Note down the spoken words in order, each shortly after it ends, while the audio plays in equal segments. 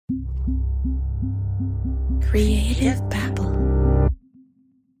Creative Babble.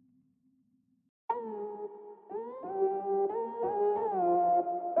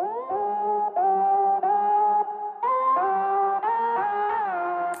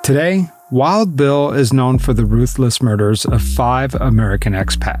 Today, Wild Bill is known for the ruthless murders of 5 American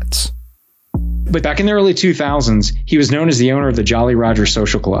expats. But back in the early 2000s, he was known as the owner of the Jolly Roger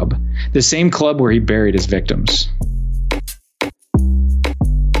Social Club, the same club where he buried his victims.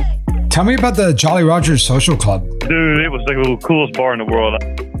 Tell me about the Jolly Roger Social Club. Dude, it was the coolest bar in the world.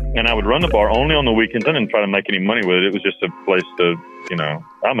 And I would run the bar only on the weekends. I didn't try to make any money with it. It was just a place to,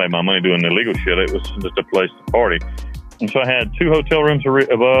 I made my money doing illegal shit. It was just a place to party. And so I had 2 hotel rooms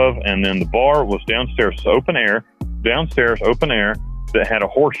above, and then the bar was downstairs, open air, that had a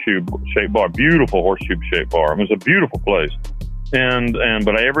horseshoe-shaped bar, beautiful horseshoe-shaped bar. It was a beautiful place.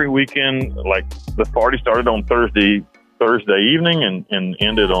 But every weekend, like, the party started on Thursday evening and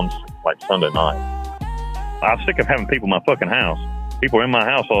ended on, like, Sunday night. I was sick of having people in my fucking house. People in my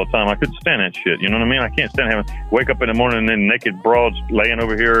house all the time. I couldn't stand that shit. You know what I mean? I can't stand wake up in the morning and then naked broads laying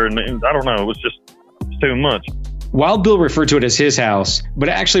over here. And I don't know. It was just too much. Wild Bill referred to it as his house, but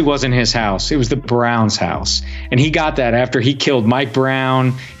it actually wasn't his house. It was the Brown's house. And he got that after he killed Mike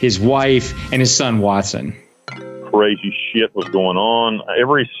Brown, his wife, and his son Watson. Crazy shit was going on.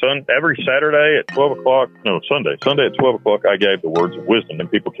 Every Saturday at 12 o'clock, Sunday at 12 o'clock, I gave the words of wisdom, and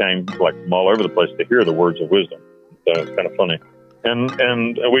people came like from all over the place to hear the words of wisdom. So it's kind of funny. And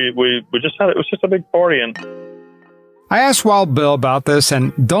we just had, it was just a big party. And I asked Wild Bill about this,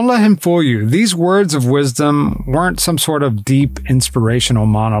 and don't let him fool you. These words of wisdom weren't some sort of deep, inspirational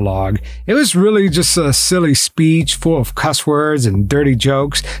monologue. It was really just a silly speech full of cuss words and dirty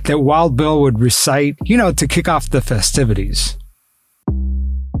jokes that Wild Bill would recite, to kick off the festivities.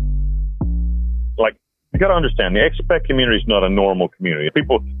 Like, you got to understand, the expat community is not a normal community.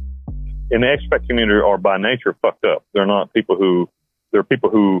 People in the expat community are by nature fucked up. They're people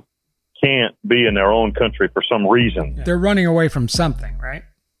who can't be in their own country for some reason. They're running away from something, right?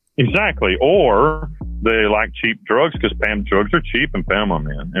 Exactly. Or they like cheap drugs because drugs are cheap in Panama,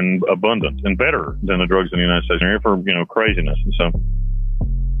 man, and abundant and better than the drugs in the United States. They're here for, craziness. And so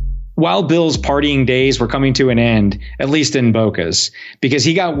Wild Bill's partying days were coming to an end, at least in Bocas, because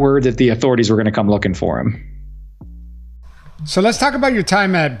he got word that the authorities were going to come looking for him. So let's talk about your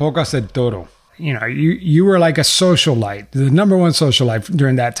time at Bocas del Toro. You were like a socialite, the number one socialite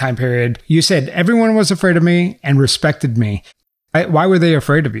during that time period. You said everyone was afraid of me and respected me. Why were they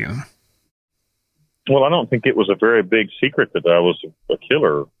afraid of you? Well, I don't think it was a very big secret that I was a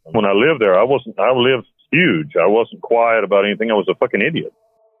killer. When I lived there, I lived huge. I wasn't quiet about anything. I was a fucking idiot.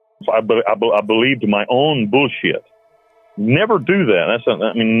 So I believed my own bullshit. Never do that.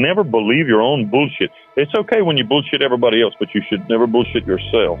 Never believe your own bullshit. It's okay when you bullshit everybody else, but you should never bullshit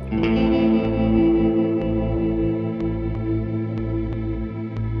yourself.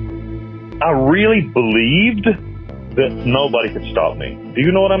 I really believed that nobody could stop me. Do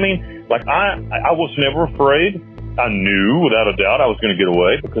you know what I mean? Like, I was never afraid. I knew without a doubt I was going to get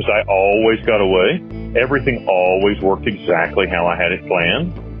away because I always got away. Everything always worked exactly how I had it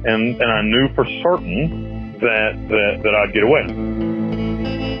planned. And I knew for certain that I'd get away.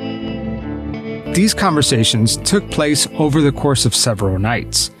 These conversations took place over the course of several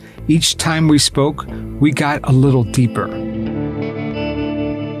nights. Each time we spoke, we got a little deeper.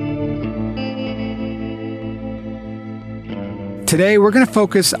 Today, we're going to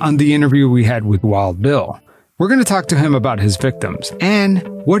focus on the interview we had with Wild Bill. We're going to talk to him about his victims and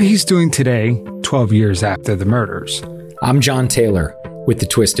what he's doing today, 12 years after the murders. I'm John Taylor with the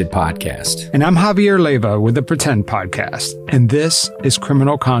Twisted Podcast. And I'm Javier Leiva with the Pretend Podcast. And this is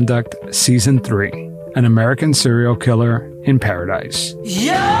Criminal Conduct Season 3, An American Serial Killer in Paradise.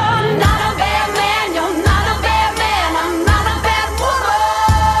 You're not a bad man, you're not a bad man, I'm not a bad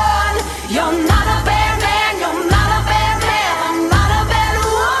woman. You're not a bad man, you're not a bad man, I'm not a bad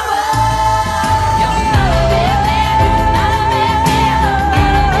woman. You're not a bad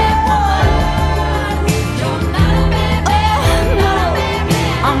man, you're not a bad man,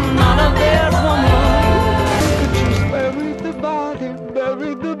 I'm not a bad woman. Just bury the body,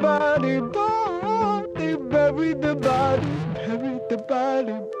 bury the body, bury the body, bury the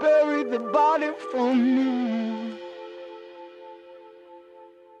body, bury the body for me.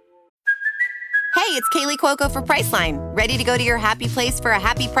 Hey, it's Kaylee Cuoco for Priceline. Ready to go to your happy place for a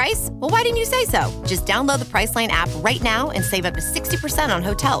happy price? Well, why didn't you say so? Just download the Priceline app right now and save up to 60% on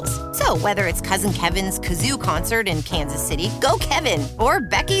hotels. So whether it's Cousin Kevin's Kazoo Concert in Kansas City, go Kevin, or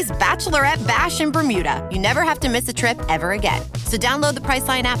Becky's Bachelorette Bash in Bermuda, you never have to miss a trip ever again. So download the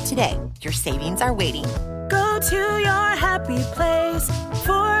Priceline app today. Your savings are waiting. Go to your happy place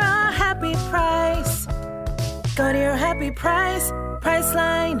for a happy price. Go to your happy price,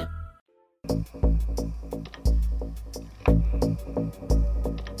 Priceline.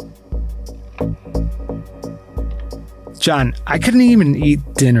 John, I couldn't even eat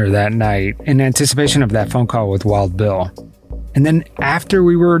dinner that night in anticipation of that phone call with Wild Bill. And then after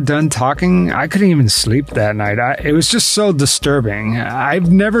we were done talking, I couldn't even sleep that night. It was just so disturbing.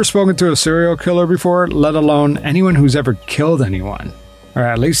 I've never spoken to a serial killer before, let alone anyone who's ever killed anyone. Or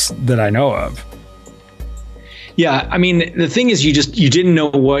at least that I know of. Yeah, I mean, the thing is, you didn't know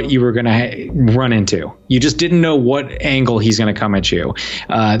what you were going to run into. You just didn't know what angle he's going to come at you.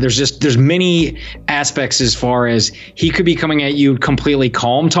 There's many aspects as far as he could be coming at you completely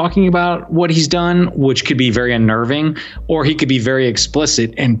calm, talking about what he's done, which could be very unnerving, or he could be very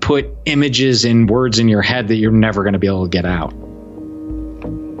explicit and put images and words in your head that you're never going to be able to get out.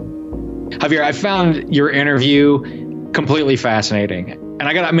 Javier, I found your interview completely fascinating. And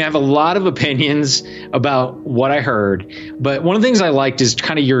I have a lot of opinions about what I heard, but one of the things I liked is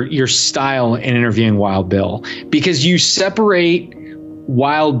kind of your style in interviewing Wild Bill, because you separate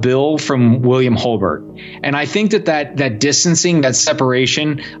Wild Bill from William Holbert. And I think that distancing, that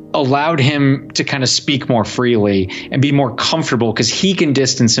separation allowed him to kind of speak more freely and be more comfortable, because he can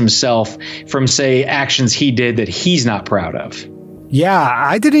distance himself from, say, actions he did that he's not proud of. Yeah,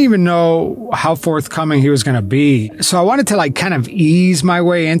 I didn't even know how forthcoming he was going to be. So I wanted to kind of ease my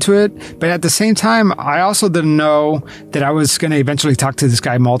way into it. But at the same time, I also didn't know that I was going to eventually talk to this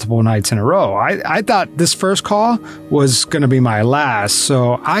guy multiple nights in a row. I thought this first call was going to be my last.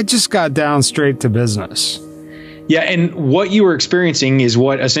 So I just got down straight to business. Yeah, and what you were experiencing is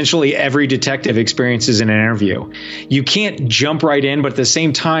what essentially every detective experiences in an interview. You can't jump right in, but at the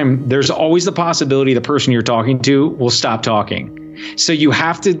same time, there's always the possibility the person you're talking to will stop talking. So you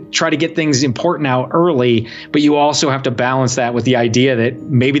have to try to get things important out early, but you also have to balance that with the idea that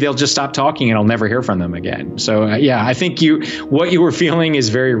maybe they'll just stop talking and I'll never hear from them again. So yeah, I think what you were feeling is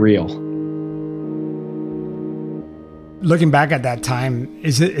very real. Looking back at that time,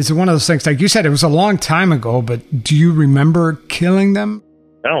 is it one of those things, like you said, it was a long time ago, but do you remember killing them?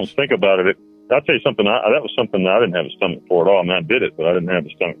 I don't think about it. I'll tell you something. That was something that I didn't have a stomach for at all. I mean, I did it, but I didn't have a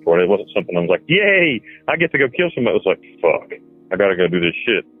stomach for it. It wasn't something I was like, yay, I get to go kill somebody. It was like, fuck, I got to go do this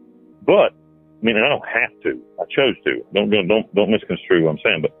shit. But I mean, I don't have to. I chose to. Don't misconstrue what I'm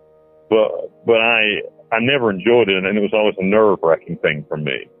saying. But I never enjoyed it, and it was always a nerve-wracking thing for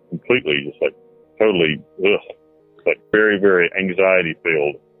me. Completely, just like totally, like very, very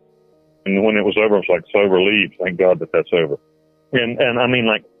anxiety-filled. And when it was over, I was like so relieved. Thank God that's over. And I mean,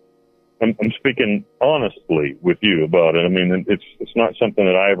 like, I'm speaking honestly with you about it. I mean, it's not something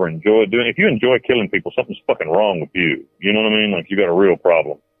that I ever enjoyed doing. If you enjoy killing people, something's fucking wrong with you. You know what I mean? Like, you got a real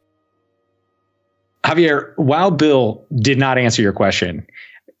problem. Javier, Wild Bill did not answer your question.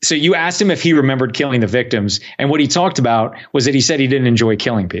 So you asked him if he remembered killing the victims, and what he talked about was that he said he didn't enjoy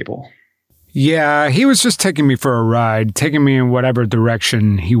killing people. Yeah, he was just taking me for a ride, taking me in whatever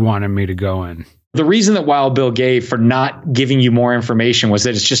direction he wanted me to go in. The reason that Wild Bill gave for not giving you more information was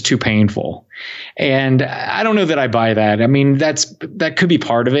that it's just too painful. And I don't know that I buy that. I mean, that could be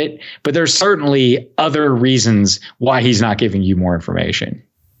part of it, but there's certainly other reasons why he's not giving you more information.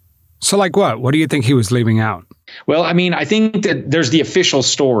 So like what? What do you think he was leaving out? Well, I mean, I think that there's the official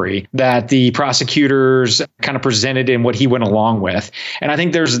story that the prosecutors kind of presented in what he went along with. And I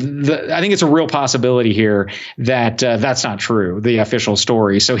think I think it's a real possibility here that that's not true, the official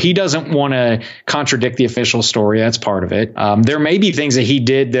story. So he doesn't want to contradict the official story. That's part of it. There may be things that he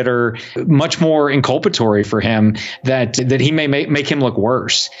did that are much more inculpatory for him that he may make him look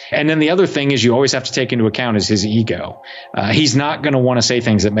worse. And then the other thing is you always have to take into account is his ego. He's not going to want to say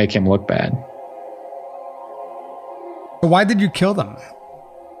things that make him look bad. Why did you kill them?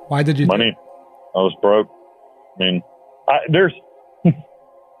 Why did you? Money. I was broke. I mean, there's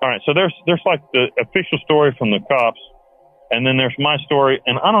all right. So there's like the official story from the cops, and then there's my story,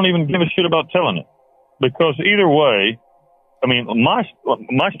 and I don't even give a shit about telling it, because either way, I mean, my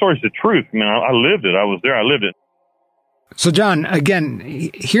story's the truth. I mean, I lived it. I was there. I lived it. So, John,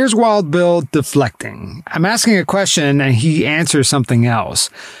 again, here's Wild Bill deflecting. I'm asking a question and he answers something else.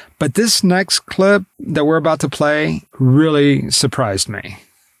 But this next clip that we're about to play really surprised me.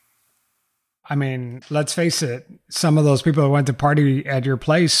 I mean, let's face it. Some of those people that went to party at your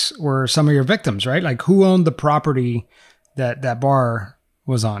place were some of your victims, right? Like, who owned the property that bar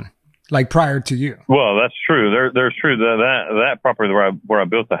was on, like prior to you? Well, that's true. There's true. That property where I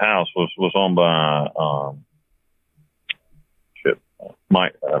built the house was owned by,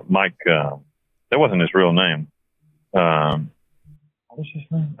 Mike, that wasn't his real name. What was his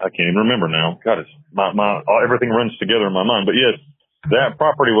name? I can't even remember now. God, everything runs together in my mind. But yes, That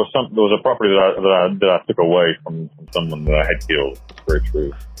property was a property that I took away from someone that I had killed. It's very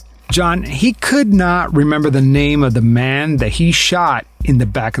true. John, he could not remember the name of the man that he shot in the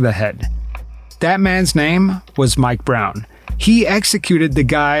back of the head. That man's name was Mike Brown. He executed the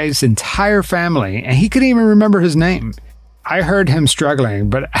guy's entire family, and he couldn't even remember his name. I heard him struggling,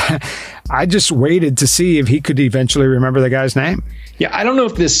 but I just waited to see if he could eventually remember the guy's name. Yeah, I don't know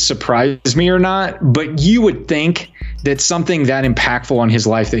if this surprised me or not, but you would think that something that impactful on his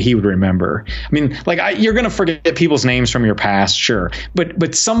life that he would remember. I mean, you're going to forget people's names from your past, sure,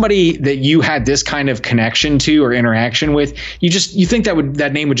 but somebody that you had this kind of connection to or interaction with, you think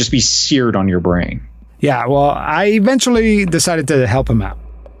that name would just be seared on your brain. Yeah, well, I eventually decided to help him out.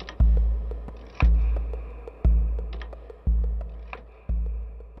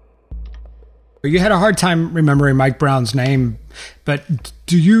 You had a hard time remembering Mike Brown's name, but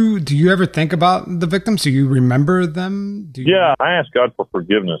do you ever think about the victims? Do you remember them? Yeah, I asked God for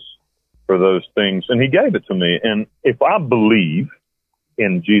forgiveness for those things, and he gave it to me. And if I believe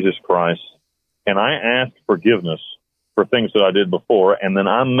in Jesus Christ and I ask forgiveness for things that I did before, and then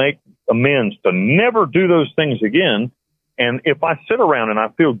I make amends to never do those things again, and if I sit around and I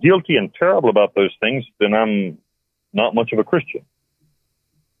feel guilty and terrible about those things, then I'm not much of a Christian.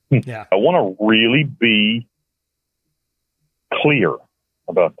 Yeah. I want to really be clear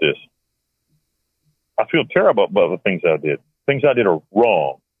about this. I feel terrible about the things I did. Things I did are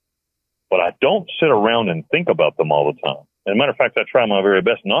wrong, but I don't sit around and think about them all the time. As a matter of fact, I try my very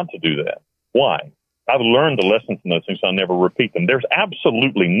best not to do that. Why? I've learned the lessons from those things, so I never repeat them. There's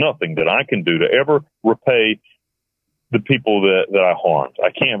absolutely nothing that I can do to ever repay the people that I harmed.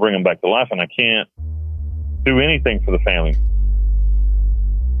 I can't bring them back to life, and I can't do anything for the family.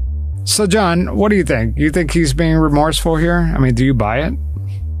 So, John, what do you think? You think he's being remorseful here? I mean, do you buy it?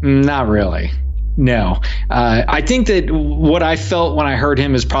 Not really. No. I think that what I felt when I heard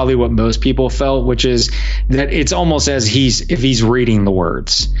him is probably what most people felt, which is that it's almost as if he's reading the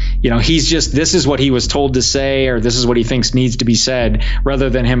words. This is what he was told to say, or this is what he thinks needs to be said, rather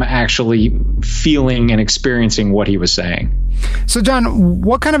than him actually feeling and experiencing what he was saying. So, John,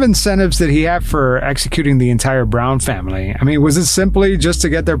 what kind of incentives did he have for executing the entire Brown family? I mean, was it simply just to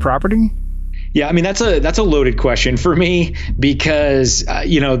get their property? Yeah, I mean, that's a loaded question for me because,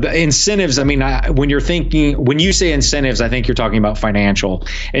 the incentives, I mean, when you say incentives, I think you're talking about financial.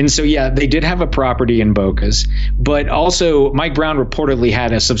 And so, yeah, they did have a property in Bocas, but also Mike Brown reportedly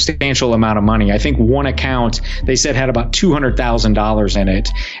had a substantial amount of money. I think one account they said had about $200,000 in it,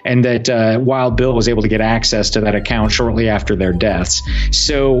 and that Wild Bill was able to get access to that account shortly after their deaths.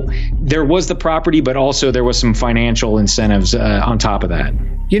 So there was the property, but also there was some financial incentives on top of that.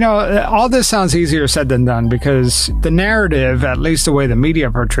 All this sounds easier said than done because the narrative, at least the way the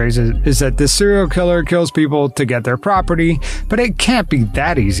media portrays it, is that the serial killer kills people to get their property, but it can't be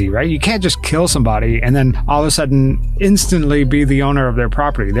that easy, right? You can't just kill somebody and then all of a sudden instantly be the owner of their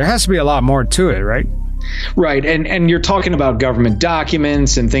property. There has to be a lot more to it, right? Right. And you're talking about government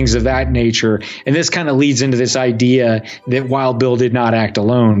documents and things of that nature. And this kind of leads into this idea that Wild Bill did not act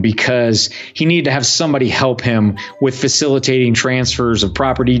alone because he needed to have somebody help him with facilitating transfers of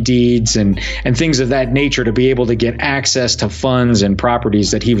property deeds and things of that nature to be able to get access to funds and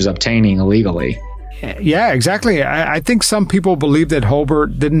properties that he was obtaining illegally. Yeah, exactly. I think some people believe that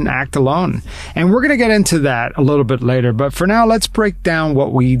Holbert didn't act alone. And we're going to get into that a little bit later. But for now, let's break down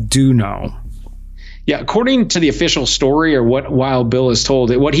what we do know. Yeah, according to the official story or what Wild Bill is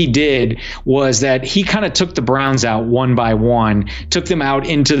told, what he did was that he kind of took the Browns out one by one, took them out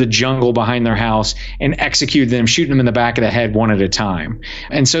into the jungle behind their house and executed them, shooting them in the back of the head one at a time.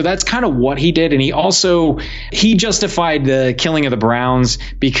 And so that's kind of what he did. And he justified the killing of the Browns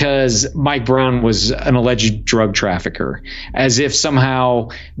because Mike Brown was an alleged drug trafficker, as if somehow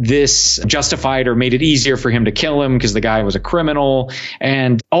this justified or made it easier for him to kill him because the guy was a criminal.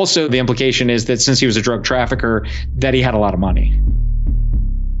 And also the implication is that since he was a drug trafficker, that he had a lot of money.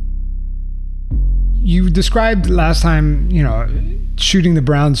 You described last time, shooting the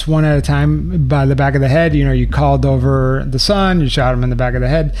Browns one at a time by the back of the head. You called over the son, you shot him in the back of the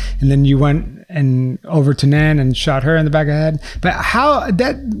head, and then you went and over to Nan and shot her in the back of the head. But how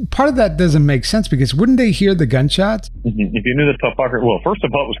that part of that doesn't make sense because wouldn't they hear the gunshots? If you knew the topography, well, first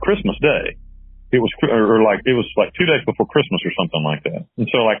of all, it was Christmas Day. It was like 2 days before Christmas or something like that. And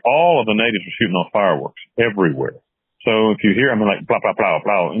so like all of the natives were shooting off fireworks everywhere. So if you hear, like, blah, blah, blah,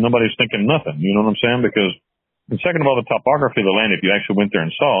 blah, nobody's thinking nothing. You know what I'm saying? Because, and second of all, the topography of the land, if you actually went there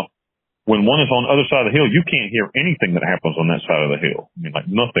and saw, when one is on the other side of the hill, you can't hear anything that happens on that side of the hill. I mean,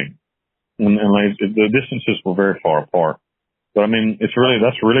 like nothing. And like, the distances were very far apart. But I mean, that's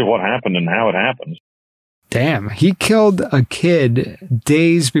really what happened and how it happens. Damn, he killed a kid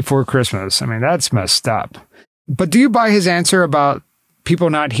days before Christmas. I mean, that's messed up. But do you buy his answer about people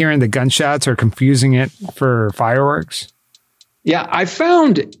not hearing the gunshots or confusing it for fireworks? Yeah, I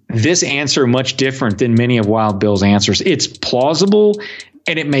found this answer much different than many of Wild Bill's answers. It's plausible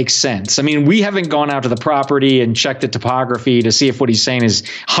and it makes sense. I mean, we haven't gone out to the property and checked the topography to see if what he's saying is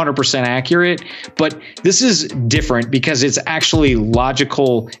 100% accurate, but this is different because it's actually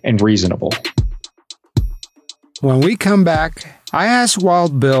logical and reasonable. When we come back, I ask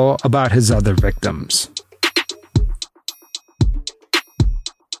Wild Bill about his other victims.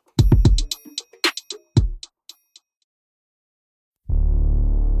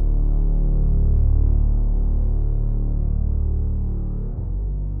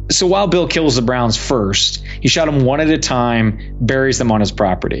 So Wild Bill kills the Browns first. He shot them one at a time, buries them on his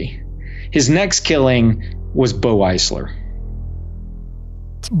property. His next killing was Bo Eisler.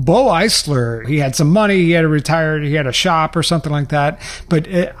 Bo Eisler, he had some money, he had retired, he had a shop or something like that. But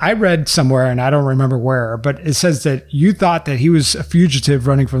I read somewhere, and I don't remember where, but it says that you thought that he was a fugitive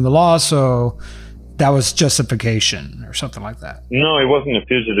running from the law, so that was justification or something like that. No, he wasn't a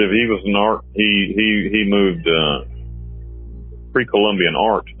fugitive. He was an art. He moved pre-Columbian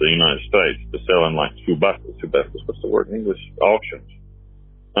art to the United States to sell in like subastas. What's the word in English? Auctions.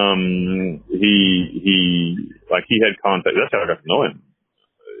 He had contact. That's how I got to know him.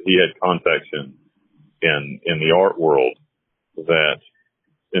 He had contacts in the art world that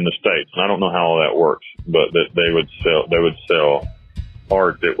in the States, and I don't know how all that works, but that they would sell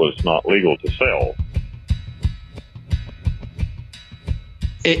art that was not legal to sell.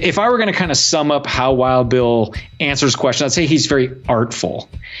 If I were going to kind of sum up how Wild Bill answers questions, I'd say he's very artful.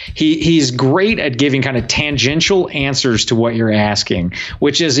 He's great at giving kind of tangential answers to what you're asking,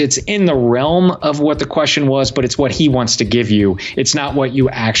 which is it's in the realm of what the question was, but it's what he wants to give you. It's not what you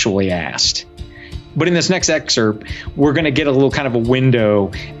actually asked. But in this next excerpt, we're going to get a little kind of a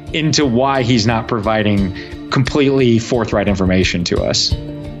window into why he's not providing completely forthright information to us.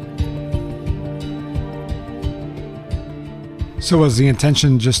 So was the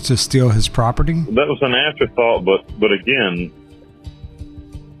intention just to steal his property? That was an afterthought, but again,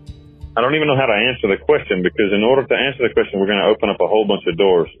 I don't even know how to answer the question, because in order to answer the question, we're going to open up a whole bunch of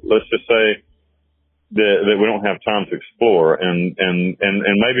doors. Let's just say that we don't have time to explore, and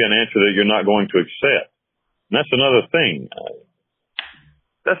maybe an answer that you're not going to accept. And that's another thing.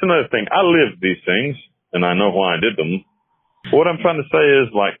 I lived these things, and I know why I did them. What I'm trying to say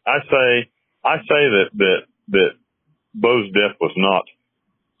is, like, I say that Bo's death was not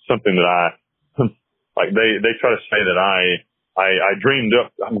something that like they try to say that I dreamed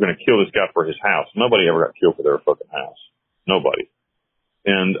up, I'm going to kill this guy for his house. Nobody ever got killed for their fucking house. Nobody.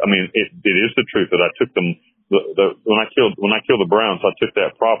 And I mean, it is the truth that I took them, when I killed the Browns, I took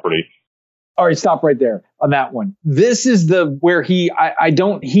that property. All right, stop right there on that one. This is where he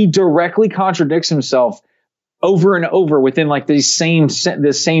directly contradicts himself over and over within like the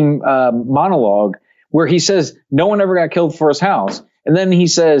same monologue, where he says no one ever got killed for his house. And then he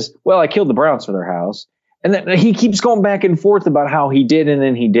says, well, I killed the Browns for their house. And then he keeps going back and forth about how he did and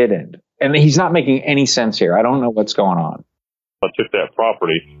then he didn't. And he's not making any sense here. I don't know what's going on. I took that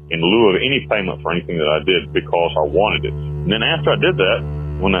property in lieu of any payment for anything that I did because I wanted it. And then after I did that,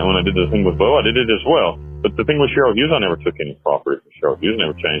 when I did the thing with Bo, I did it as well. But the thing with Cheryl Hughes, I never took any property from Cheryl Hughes. I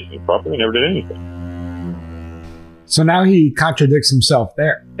never changed any property. I never did anything. So now he contradicts himself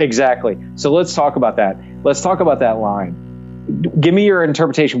there. Exactly. So let's talk about that. Let's talk about that line. Give me your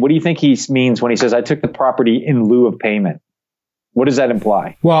interpretation. What do you think he means when he says, I took the property in lieu of payment? What does that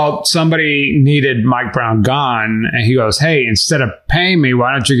imply? Well, somebody needed Mike Brown gone, and he goes, hey, instead of paying me,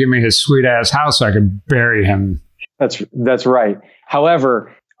 why don't you give me his sweet-ass house so I could bury him? That's right.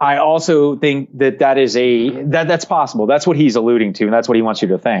 However, I also think that's possible. That's what he's alluding to, and that's what he wants you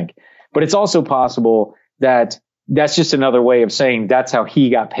to think. But it's also possible that that's just another way of saying that's how he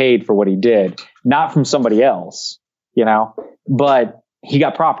got paid for what he did, not from somebody else, but he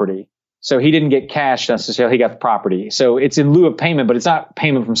got property. So he didn't get cash necessarily. He got the property. So it's in lieu of payment, but it's not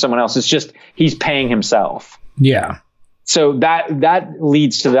payment from someone else. It's just he's paying himself. Yeah. So that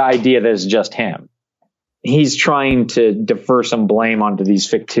leads to the idea that it's just him. He's trying to defer some blame onto these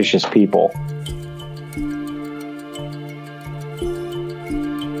fictitious people.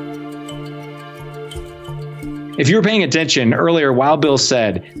 If you were paying attention earlier, Wild Bill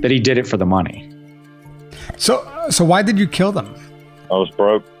said that he did it for the money. So why did you kill them? I was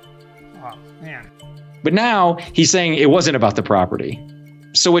broke. Oh, man. But now he's saying it wasn't about the property.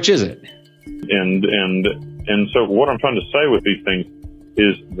 So which is it? And so what I'm trying to say with these things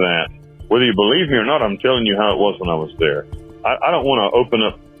is that whether you believe me or not, I'm telling you how it was when I was there. I don't want to open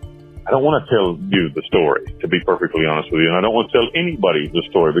up I don't want to tell you the story, to be perfectly honest with you. And I don't want to tell anybody the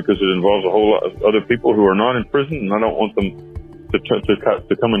story because it involves a whole lot of other people who are not in prison, and I don't want them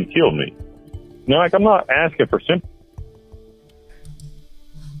to come and kill me. You know, like, I'm not asking for sympathy.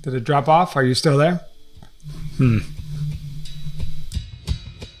 Did it drop off? Are you still there?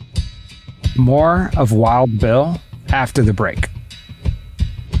 More of Wild Bill after the break.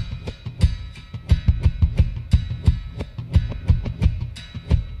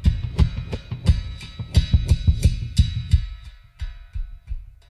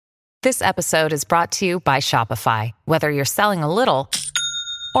 This episode is brought to you by Shopify. Whether you're selling a little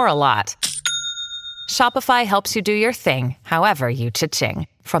or a lot, Shopify helps you do your thing, however you cha-ching.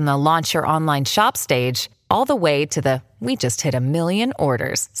 From the launch your online shop stage, all the way to the we just hit 1 million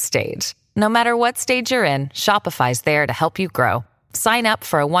orders stage. No matter what stage you're in, Shopify's there to help you grow. Sign up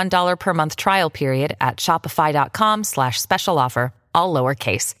for a $1 per month trial period at shopify.com/special offer, all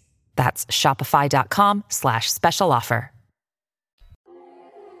lowercase. That's shopify.com/special offer.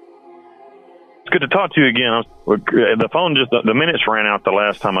 It's good to talk to you again. The phone the minutes ran out the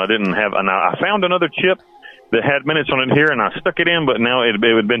last time. I didn't have, and I found another chip that had minutes on it here, and I stuck it in, but now it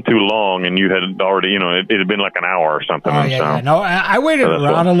had been too long, and you had already, it had been like an hour or something. Oh, yeah. No, I waited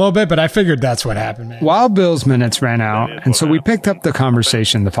around a little bit, but I figured that's what happened, man. Wild Bill's minutes ran out, and so we picked up the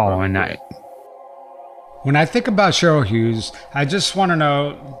conversation the following night. When I think about Cheryl Hughes, I just want to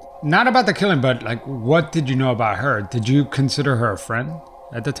know, not about the killing, but like, what did you know about her? Did you consider her a friend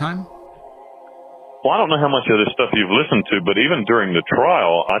at the time? Well, I don't know how much of this stuff you've listened to, but even during the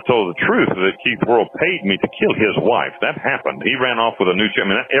trial, I told the truth that Keith Worrell paid me to kill his wife. That happened. He ran off with a new chick. I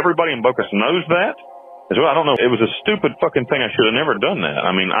mean, everybody in Bocas knows that. As well, I don't know. It was a stupid fucking thing. I should have never done that.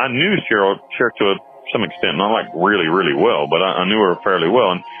 I mean, I knew Cheryl to some extent, not like really, really well, but I knew her fairly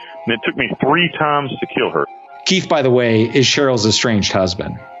well. And it took me 3 times to kill her. Keith, by the way, is Cheryl's estranged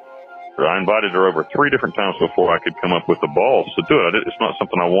husband. I invited her over 3 different times before I could come up with the balls to do it. It's not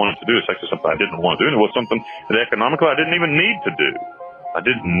something I wanted to do. It's actually something I didn't want to do. And it was something that economically I didn't even need to do. I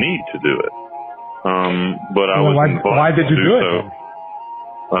didn't need to do it. But I was invited. Why did you do it?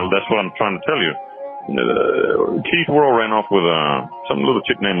 So, that's what I'm trying to tell you. Keith Worrell ran off with some little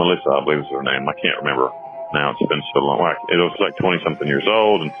chick named Melissa, I believe is her name. I can't remember now. It's been so long. It was like 20-something years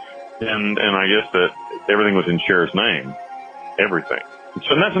old. And I guess that everything was in Cher's name. Everything.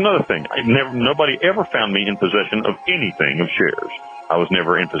 So that's another thing. Nobody ever found me in possession of anything of Cher's. I was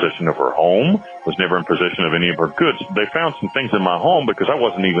never in possession of her home, was never in possession of any of her goods. They found some things in my home because I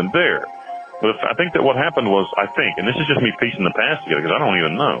wasn't even there. But I think that what happened was, and this is just me piecing the past together because I don't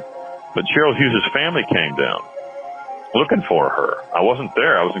even know, but Cheryl Hughes' family came down looking for her. I wasn't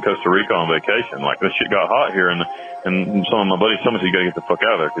there. I was in Costa Rica on vacation. Like, this shit got hot here, and some of my buddies told me, you gotta get the fuck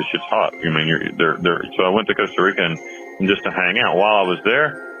out of there because shit's hot. I mean, so I went to Costa Rica and just to hang out. While I was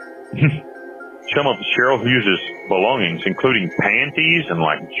there, some of Cheryl Hughes' belongings, including panties and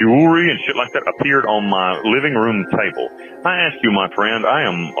like jewelry and shit like that, appeared on my living room table. I ask you, my friend, I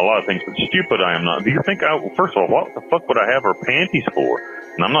am a lot of things, but stupid I am not. Do you think first of all, what the fuck would I have her panties for?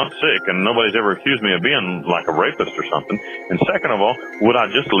 And I'm not sick, and nobody's ever accused me of being like a rapist or something. And second of all, would I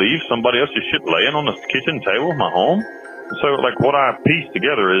just leave somebody else's shit laying on the kitchen table of my home? So, like, what I pieced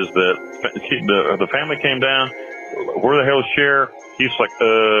together is that the family came down. Where the hell is Cher? He's like,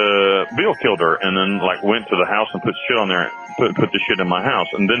 Bill killed her, and then like went to the house and put shit on there, put the shit in my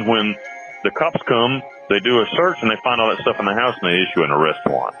house. And then when the cops come, they do a search and they find all that stuff in the house and they issue an arrest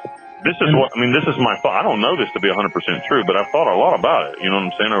warrant. This is this is my thought. I don't know this to be 100% true, but I've thought a lot about it, you know what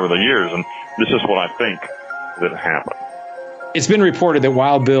I'm saying, over the years, and this is what I think that happened. It's been reported that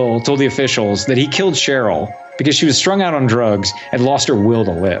Wild Bill told the officials that he killed Cheryl because she was strung out on drugs and lost her will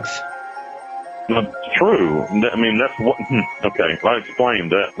to live. That's true. I mean, that's what. Okay, I explained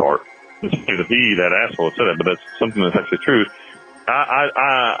that part. That asshole said it, but that's something that's actually true.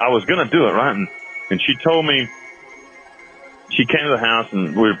 I was gonna do it, right? And she told me. She came to the house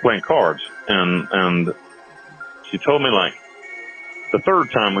and we were playing cards, and she told me like the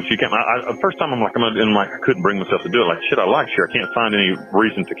third time when she came. The first time I'm like I couldn't bring myself to do it. Like, shit, I like her. I can't find any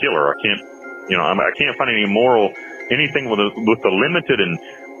reason to kill her. I can't, I can't find any anything with the limited and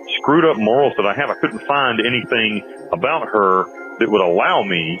screwed up morals that I have. I couldn't find anything about her that would allow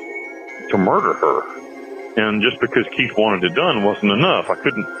me to murder her. And just because Keith wanted it done wasn't enough. I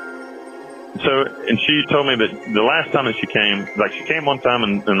couldn't. So, and she told me that the last time that she came, like she came one time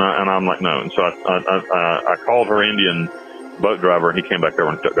and I'm like, no. And so I called her Indian boat driver and he came back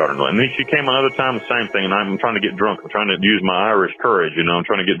over and got her. And then she came another time, the same thing. And I'm trying to get drunk. I'm trying to use my Irish courage, I'm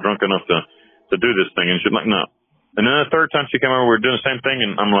trying to get drunk enough to do this thing. And she's like, no. And then the third time she came over, we were doing the same thing,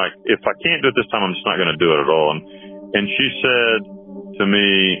 and I'm like, if I can't do it this time, I'm just not going to do it at all. And she said to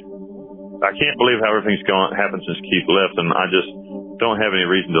me, I can't believe how everything's happened since Keith left, and I just don't have any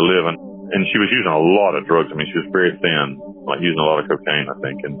reason to live. And she was using a lot of drugs. I mean, she was very thin, like using a lot of cocaine, I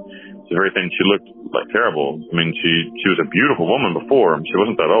think. And she was very thin. She looked like terrible. I mean, she was a beautiful woman before. She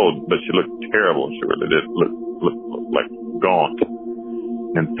wasn't that old, but she looked terrible. She really did look like gaunt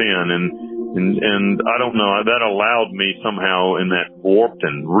and thin. And I don't know, that allowed me somehow in that warped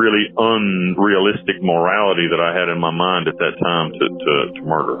and really unrealistic morality that I had in my mind at that time to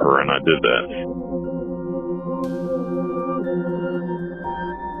murder her, and I did that.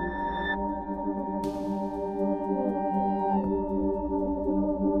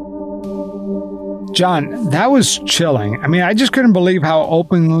 John, that was chilling. I mean, I just couldn't believe how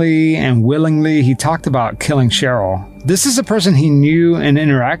openly and willingly he talked about killing Cheryl. This is a person he knew and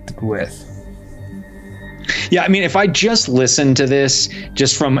interacted with. Yeah, I mean, if I just listen to this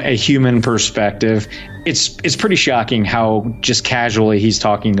just from a human perspective, it's pretty shocking how just casually he's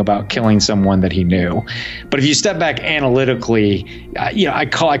talking about killing someone that he knew. But if you step back analytically,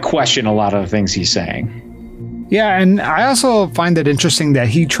 I question a lot of the things he's saying. Yeah, and I also find it interesting that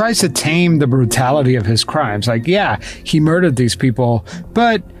he tries to tame the brutality of his crimes. Like, yeah, he murdered these people,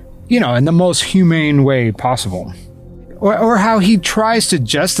 but, in the most humane way possible. Or how he tries to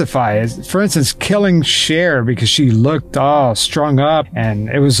justify it. For instance, killing Cher because she looked all strung up and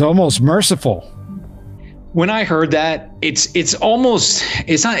it was almost merciful. When I heard that, it's almost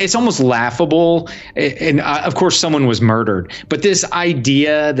laughable. And of course, someone was murdered. But this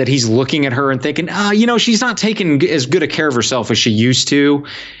idea that he's looking at her and thinking, she's not taking as good a care of herself as she used to.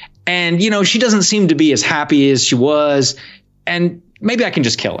 And, she doesn't seem to be as happy as she was. And maybe I can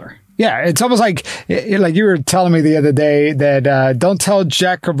just kill her. Yeah, it's almost like you were telling me the other day that don't tell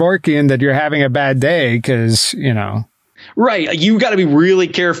Jack Kevorkian that you're having a bad day because, Right. You got to be really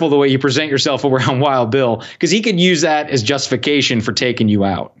careful the way you present yourself around Wild Bill because he could use that as justification for taking you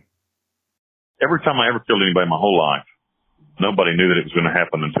out. Every time I ever killed anybody my whole life, nobody knew that it was going to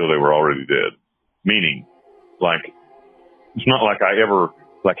happen until they were already dead. Meaning, it's not like I ever...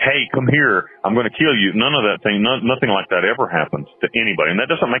 hey, come here, I'm going to kill you. None of that thing, nothing like that ever happens to anybody. And that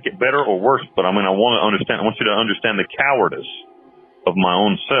doesn't make it better or worse, but I want you to understand the cowardice of my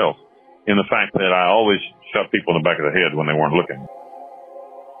own self in the fact that I always shot people in the back of the head when they weren't looking.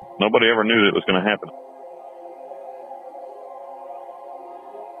 Nobody ever knew that it was going to happen.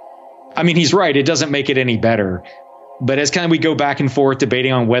 I mean, he's right. It doesn't make it any better. But as we go back and forth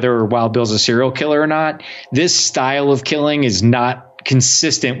debating on whether Wild Bill's a serial killer or not, this style of killing is not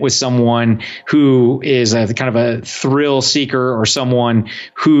consistent with someone who is a kind of a thrill seeker or someone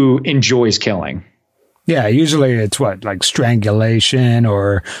who enjoys killing. Yeah, usually it's like strangulation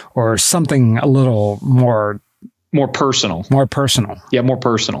or something a little more personal. More personal. Yeah, more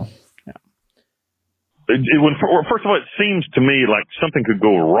personal. Yeah. First of all, it seems to me like something could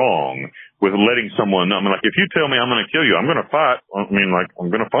go wrong with letting someone know. I mean, if you tell me I'm going to kill you, I'm going to fight. I'm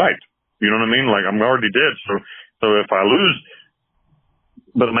going to fight. You know what I mean? I'm already dead. So if I lose,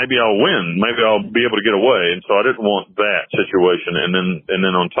 but maybe I'll win. Maybe I'll be able to get away. And so I didn't want that situation. And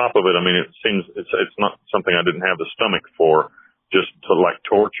then on top of it, I mean, it seems it's not something I didn't have the stomach for, just to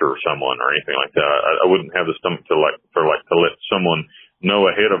torture someone or anything like that. I wouldn't have the stomach to let someone know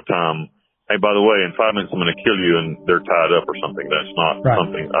ahead of time, hey, by the way, in 5 minutes I'm going to kill you, and they're tied up or something. That's not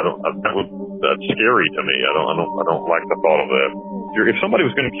something that's scary to me. I don't like the thought of that. If somebody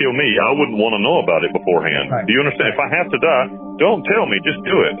was going to kill me, I wouldn't want to know about it beforehand. Right. Do you understand? If I have to die, don't tell me. Just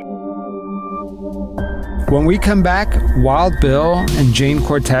do it. When we come back, Wild Bill and Jayne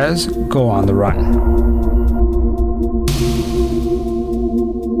Cortez go on the run.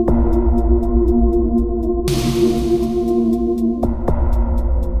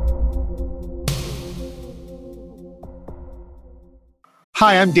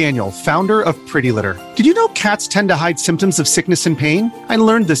 Hi, I'm Daniel, founder of Pretty Litter. Did you know cats tend to hide symptoms of sickness and pain? I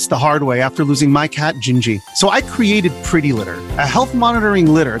learned this the hard way after losing my cat, Gingy. So I created Pretty Litter, a health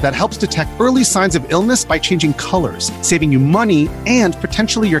monitoring litter that helps detect early signs of illness by changing colors, saving you money and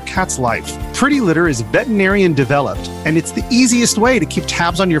potentially your cat's life. Pretty Litter is veterinarian developed, and it's the easiest way to keep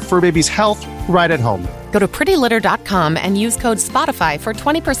tabs on your fur baby's health right at home. Go to prettylitter.com and use code SPOTIFY for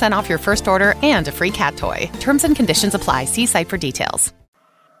 20% off your first order and a free cat toy. Terms and conditions apply. See site for details.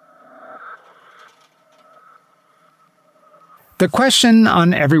 The question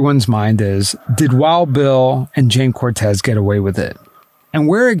on everyone's mind is, did Wild Bill and Jayne Cortez get away with it? And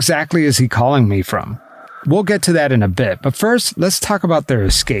where exactly is he calling me from? We'll get to that in a bit, but first, let's talk about their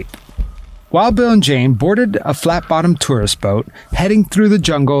escape. Wild Bill and Jayne boarded a flat-bottomed tourist boat heading through the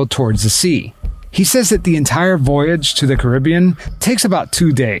jungle towards the sea. He says that the entire voyage to the Caribbean takes about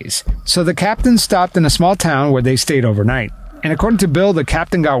 2 days, so the captain stopped in a small town where they stayed overnight. And according to Bill, the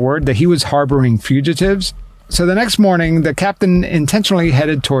captain got word that he was harboring fugitives. So the next morning, the captain intentionally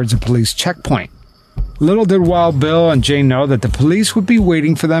headed towards a police checkpoint. Little did Wild Bill and Jane know that the police would be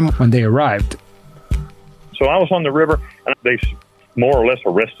waiting for them when they arrived. So I was on the river, and they more or less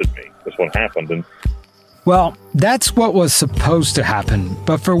arrested me. That's what happened. And well, that's what was supposed to happen.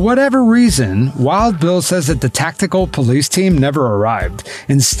 But for whatever reason, Wild Bill says that the tactical police team never arrived.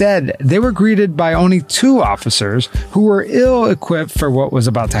 Instead, they were greeted by only 2 officers who were ill-equipped for what was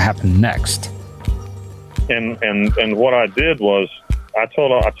about to happen next. And what I did was, I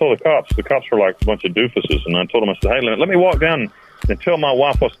told the cops were like a bunch of doofuses, and I told them, I said, hey, let me walk down and tell my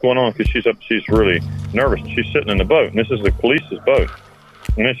wife what's going on, because she's really nervous. She's sitting in the boat, and this is the police's boat.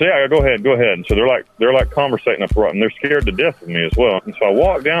 And they say, yeah, go ahead. And so they're like conversating up front, and they're scared to death of me as well. And so I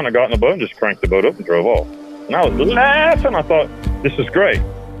walked down, I got in the boat and just cranked the boat up and drove off. And I was laughing. I thought, this is great.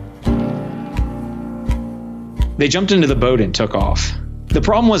 They jumped into the boat and took off. The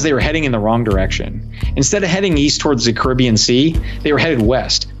problem was they were heading in the wrong direction. Instead of heading east towards the Caribbean Sea, they were headed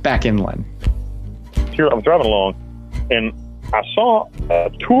west, back inland. Here I was driving along, and I saw a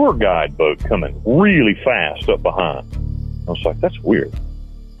tour guide boat coming really fast up behind. I was like, that's weird.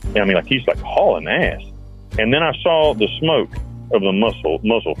 I mean, like, he's like hauling ass. And then I saw the smoke of the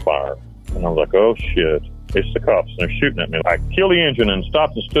muzzle fire. And I was like, oh shit, it's the cops, and they're shooting at me. I killed the engine and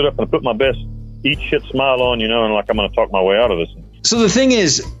stopped and stood up and put my best eat shit smile on, and like I'm going to talk my way out of this. So the thing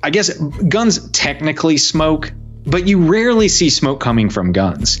is, I guess guns technically smoke, but you rarely see smoke coming from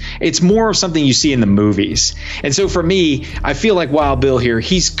guns. It's more of something you see in the movies. And so for me, I feel like Wild Bill here,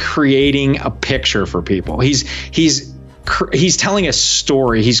 he's creating a picture for people. He's telling a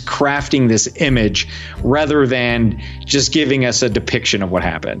story. He's crafting this image rather than just giving us a depiction of what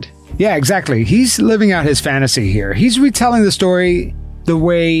happened. Yeah, exactly. He's living out his fantasy here. He's retelling the story the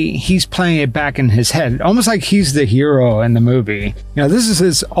way he's playing it back in his head, almost like he's the hero in the movie. This is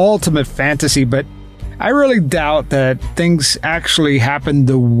his ultimate fantasy, but I really doubt that things actually happen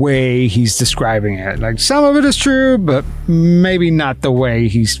the way he's describing it. Like, some of it is true, but maybe not the way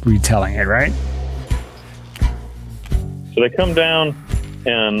he's retelling it, right? So they come down,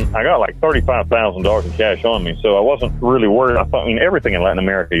 and I got like $35,000 in cash on me, so I wasn't really worried. Everything in Latin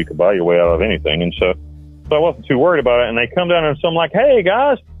America, you could buy your way out of anything, and so I wasn't too worried about it. And they come down, and so I'm like, hey,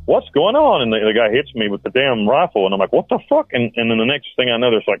 guys, what's going on? And the guy hits me with the damn rifle, and I'm like, what the fuck? And then the next thing I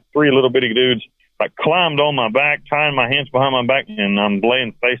know, there's like 3 little bitty dudes like climbed on my back, tying my hands behind my back, and I'm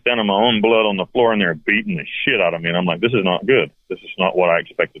laying face down in my own blood on the floor, and they're beating the shit out of me. And I'm like, this is not good. This is not what I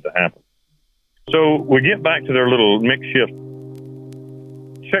expected to happen. So we get back to their little makeshift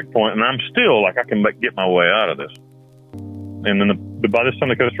checkpoint, and I'm still like, I can get my way out of this. And then by this time,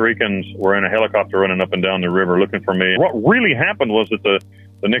 the Costa Ricans were in a helicopter running up and down the river looking for me. What really happened was that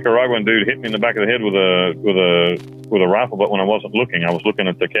the Nicaraguan dude hit me in the back of the head with a rifle butt when I wasn't looking. I was looking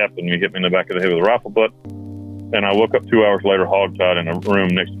at the captain, and he hit me in the back of the head with a rifle butt. And I woke up 2 hours later, hogtied in a room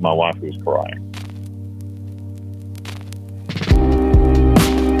next to my wife, who was crying.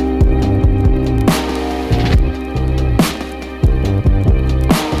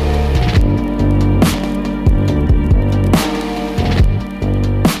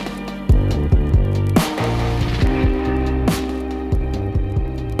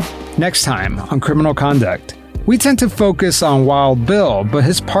 Next time on Criminal Conduct, we tend to focus on Wild Bill, but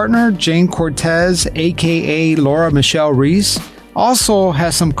his partner, Jane Cortez, aka Laura Michelle Reese, also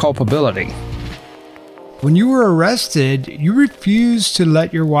has some culpability. When you were arrested, you refused to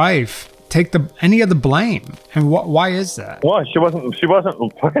let your wife take any of the blame. And why is that? Well, she wasn't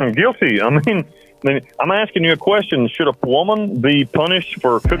fucking guilty. I mean, I'm asking you a question. Should a woman be punished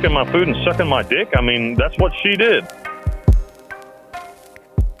for cooking my food and sucking my dick? I mean, that's what she did.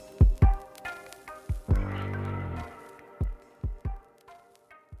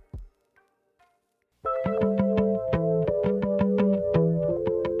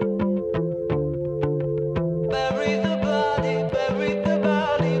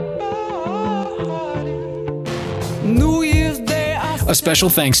 A special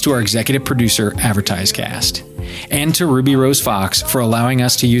thanks to our executive producer, AdvertiseCast, and to Ruby Rose Fox for allowing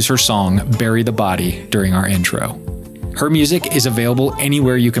us to use her song, Bury the Body, during our intro. Her music is available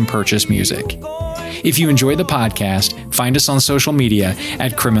anywhere you can purchase music. If you enjoy the podcast, find us on social media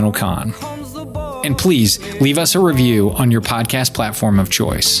at Criminal Con. And please leave us a review on your podcast platform of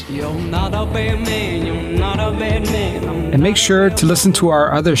choice. And make sure to listen to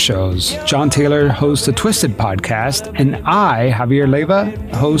our other shows. John Taylor hosts the Twisted Podcast, and I, Javier Leiva,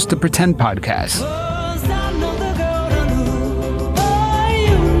 host the Pretend Podcast.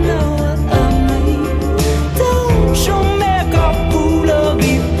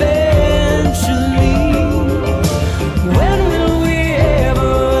 When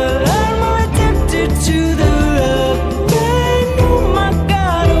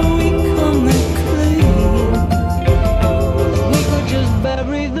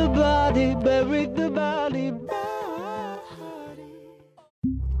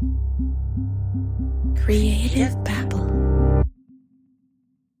Creative Babble.